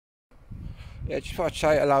Yeah, just thought I'd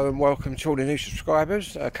say hello and welcome to all the new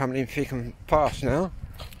subscribers that are coming in thick and fast now.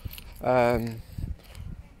 Thought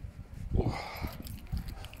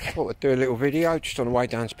I'd do a little video just on the way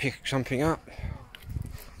down to pick something up.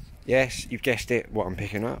 Yes, you've guessed it, what I'm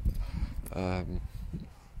picking up.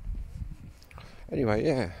 Anyway,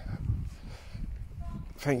 yeah.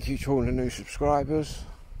 Thank you to all the new subscribers.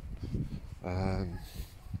 Going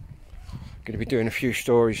to be doing a few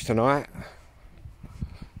stories tonight.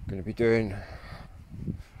 Going to be doing a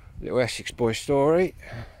little Essex boy story.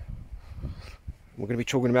 We're going to be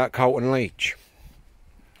talking about Colton Leach.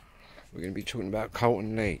 We're going to be talking about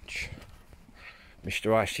Colton Leach,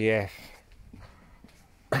 Mr. ICF.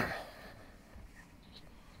 And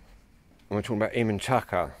we're talking about him and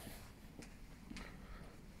Tucker.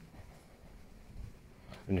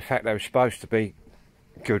 And the fact they were supposed to be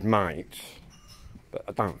good mates, but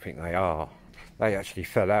I don't think they are. They actually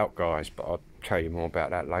fell out, guys, but I'll tell you more about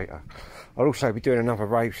that later. I'll also be doing another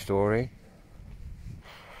rave story.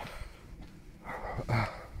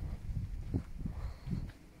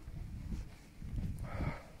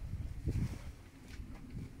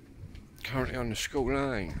 Currently on the school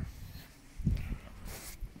lane.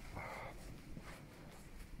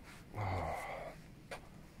 I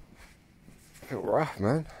feel rough,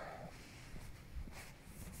 man.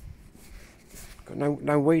 Got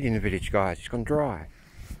no weed in the village, guys. It's gone dry.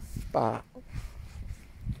 But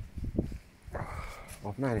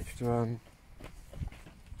I've managed to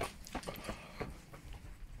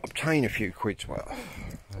obtain a few quid's worth.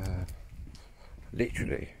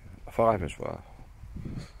 Literally a fiver's worth.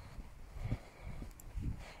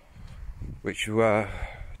 Which are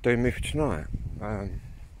doing me for tonight. I've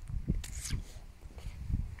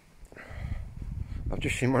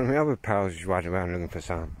just seen one of my other pals who's riding around looking for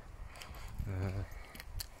some.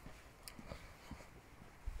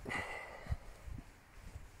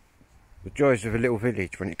 The joys of a little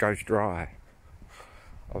village when it goes dry.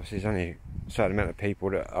 Obviously there's only a certain amount of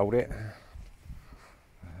people that hold it.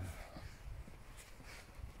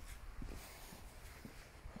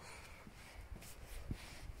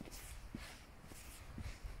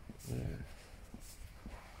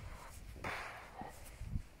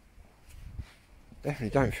 Definitely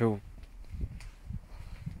don't feel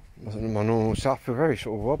my normal stuff. I feel very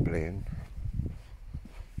sort of wobbly, and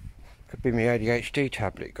could be my ADHD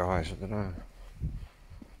tablet, guys. I don't know.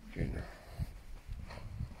 You know.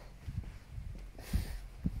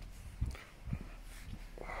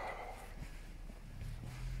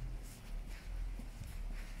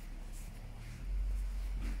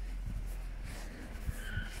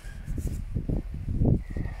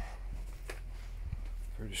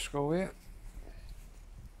 Through the school here.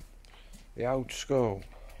 The old school.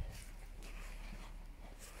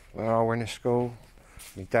 Where I went to school,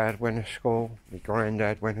 my dad went to school, my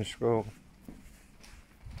granddad went to school.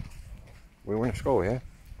 We went to school, yeah?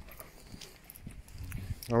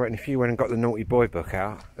 I reckon if you went and got the Naughty Boy book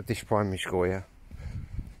out at this primary school, yeah,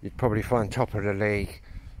 you'd probably find top of the league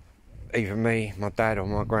either me, my dad or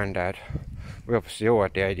my granddad. We obviously all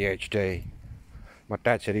had the ADHD. My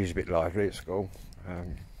dad said he was a bit lively at school.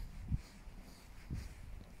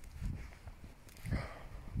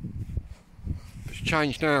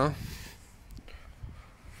 Changed now.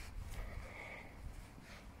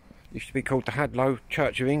 Used to be called the Hadlow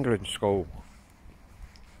Church of England School,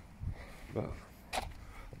 but I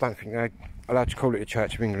don't think they're allowed to call it the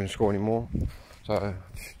Church of England School anymore, so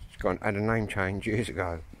it's had a name change years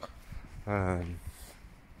ago.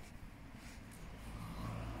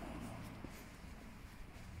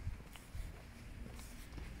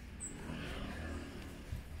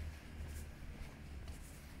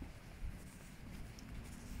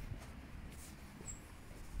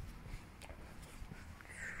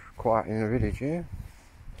 Quiet in the village here.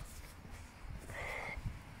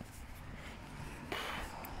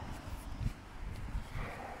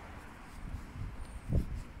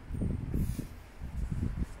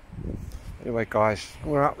 Anyway, guys, I'm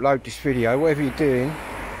going to upload this video. Whatever you're doing,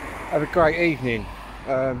 have a great evening.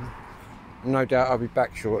 No doubt I'll be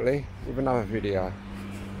back shortly with another video.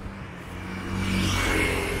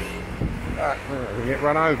 We're going to get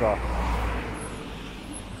run over.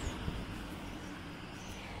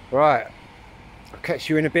 Right, I'll catch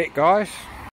you in a bit, guys.